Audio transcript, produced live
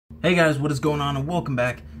Hey guys, what is going on, and welcome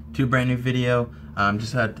back to a brand new video. I'm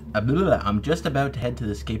just about to head to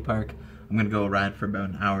the skate park. I'm gonna go ride for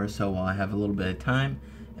about an hour or so while I have a little bit of time,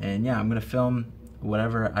 and yeah, I'm gonna film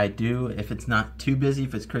whatever I do. If it's not too busy,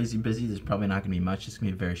 if it's crazy busy, there's probably not gonna be much. It's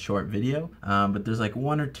gonna be a very short video, but there's like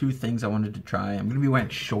one or two things I wanted to try. I'm gonna be wearing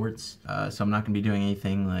shorts, so I'm not gonna be doing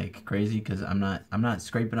anything like crazy because I'm not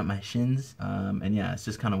scraping up my shins, and yeah, it's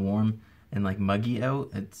just kind of warm and like muggy out.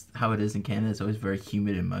 It's how it is in Canada. It's always very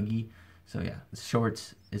humid and muggy. So yeah,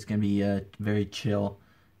 shorts is gonna be very chill.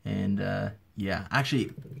 And yeah,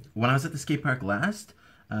 actually, when I was at the skate park last,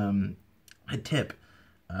 a tip.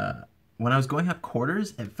 When I was going up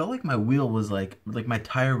quarters, it felt like my wheel was like my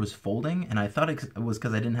tire was folding, and I thought it was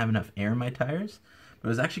because I didn't have enough air in my tires. But it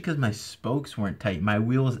was actually because my spokes weren't tight. My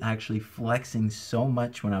wheel was actually flexing so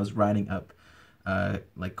much when I was riding up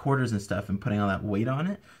like quarters and stuff and putting all that weight on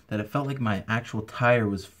it, that it felt like my actual tire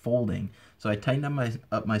was folding. So I tightened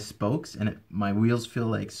up my spokes, and my wheels feel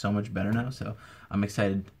like so much better now. So I'm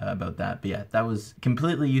excited about that. But yeah, that was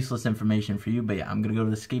completely useless information for you. But yeah, I'm gonna go to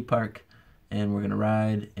the skate park and we're gonna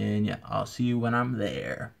ride, and yeah, I'll see you when I'm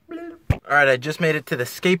there. All right, I just made it to the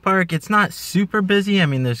skate park. It's not super busy. I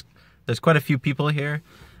mean, there's quite a few people here.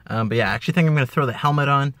 But yeah, I actually think I'm gonna throw the helmet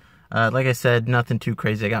on. Like I said, nothing too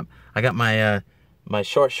crazy. I got my my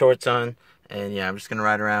short shorts on, and yeah, I'm just gonna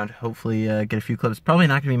ride around. Hopefully get a few clips. Probably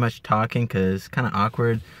not gonna be much talking because it's kind of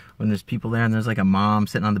awkward when there's people there and there's like a mom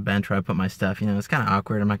sitting on the bench where I put my stuff. You know, it's kind of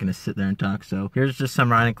awkward. I'm not gonna sit there and talk. So here's just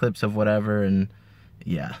some riding clips of whatever, and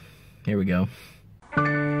yeah, here we go.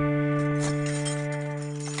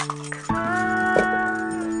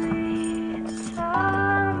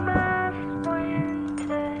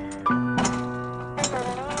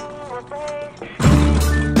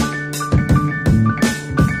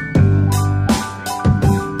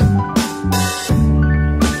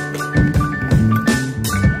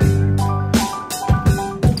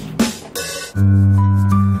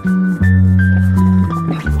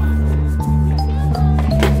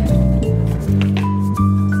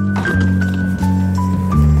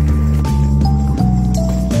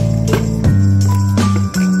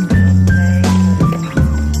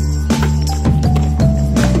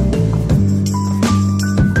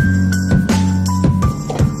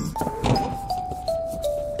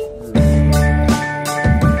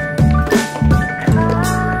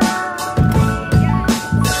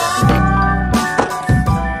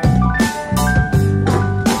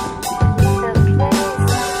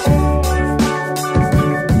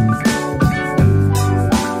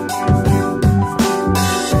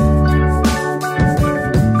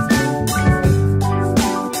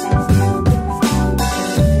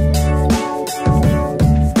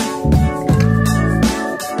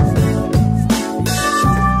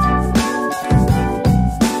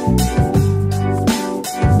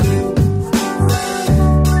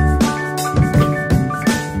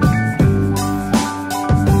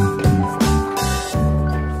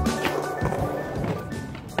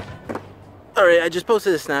 Alright, I just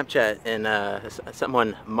posted a Snapchat, and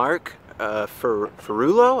someone, Mark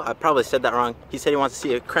Ferrulo, I probably said that wrong. He said he wants to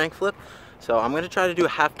see a crank flip. So I'm going to try to do a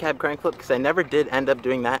half cab crank flip because I never did end up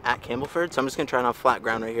doing that at Campbellford. So I'm just going to try it on flat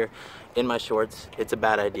ground right here in my shorts. It's a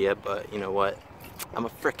bad idea, but you know what? I'm a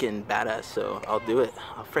freaking badass, so I'll do it.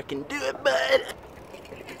 I'll freaking do it, bud!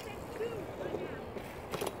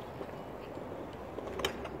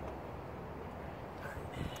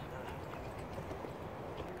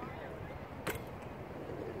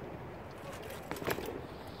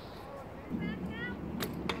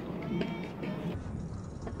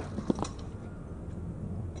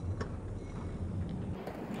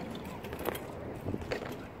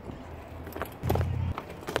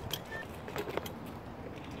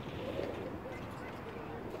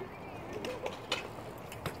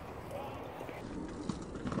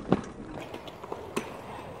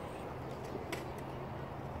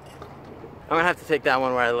 I'm gonna have to take that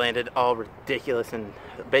one where I landed all ridiculous and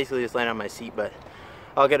basically just landed on my seat, but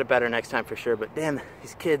I'll get it better next time for sure. But damn,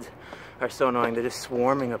 these kids are so annoying. They're just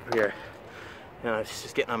swarming up here. You know, it's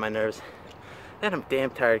just getting on my nerves. And I'm damn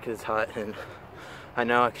tired because it's hot, and I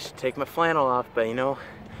know I should take my flannel off, but you know,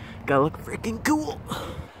 gotta look freaking cool.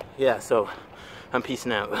 Yeah, so I'm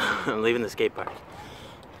peacing out. I'm leaving the skate park.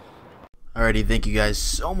 Alrighty, thank you guys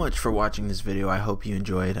so much for watching this video. I hope you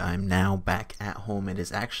enjoyed. I'm now back at home. It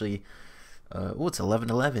is actually it's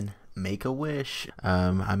 11:11. Make a wish.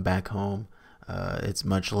 I'm back home. It's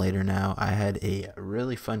much later now. I had a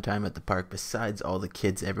really fun time at the park. Besides all the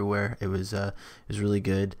kids everywhere, it was really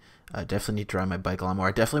good. Definitely need to ride my bike a lot more.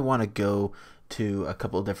 I definitely want to go to a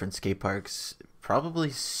couple of different skate parks, probably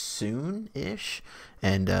soon-ish,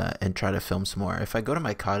 and try to film some more. If I go to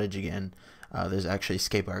my cottage again, there's actually a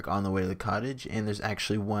skate park on the way to the cottage, and there's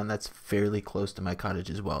actually one that's fairly close to my cottage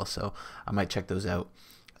as well, so I might check those out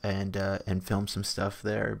and film some stuff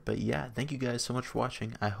there. But yeah, thank you guys so much for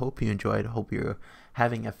watching. I hope you enjoyed. I hope you're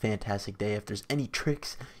having a fantastic day. If there's any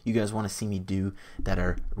tricks you guys want to see me do that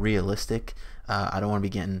are realistic, I don't want to be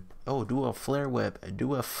getting, oh, do a flare whip,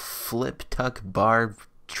 do a flip tuck bar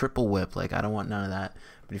triple whip. Like, I don't want none of that.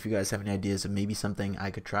 But if you guys have any ideas of maybe something I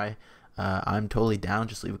could try, I'm totally down.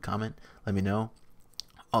 Just leave a comment, let me know.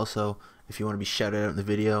 Also, if you want to be shouted out in the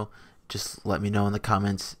video, just let me know in the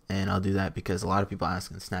comments, and I'll do that, because a lot of people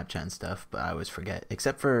ask on Snapchat and stuff, but I always forget.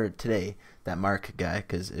 Except for today, that Mark guy,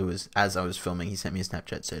 because it was as I was filming, he sent me a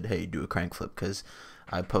Snapchat, said, hey, do a crank flip, because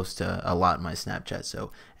I post a lot in my Snapchat.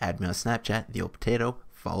 So add me on Snapchat, The Old Potato.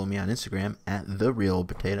 Follow me on Instagram at The Real Old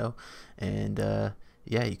Potato, and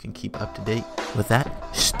yeah, you can keep up to date with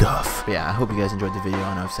that stuff. But yeah, I hope you guys enjoyed the video.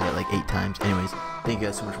 I know I've said it like 8 times. Anyways, thank you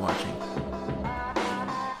guys so much for watching.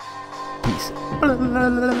 Peace.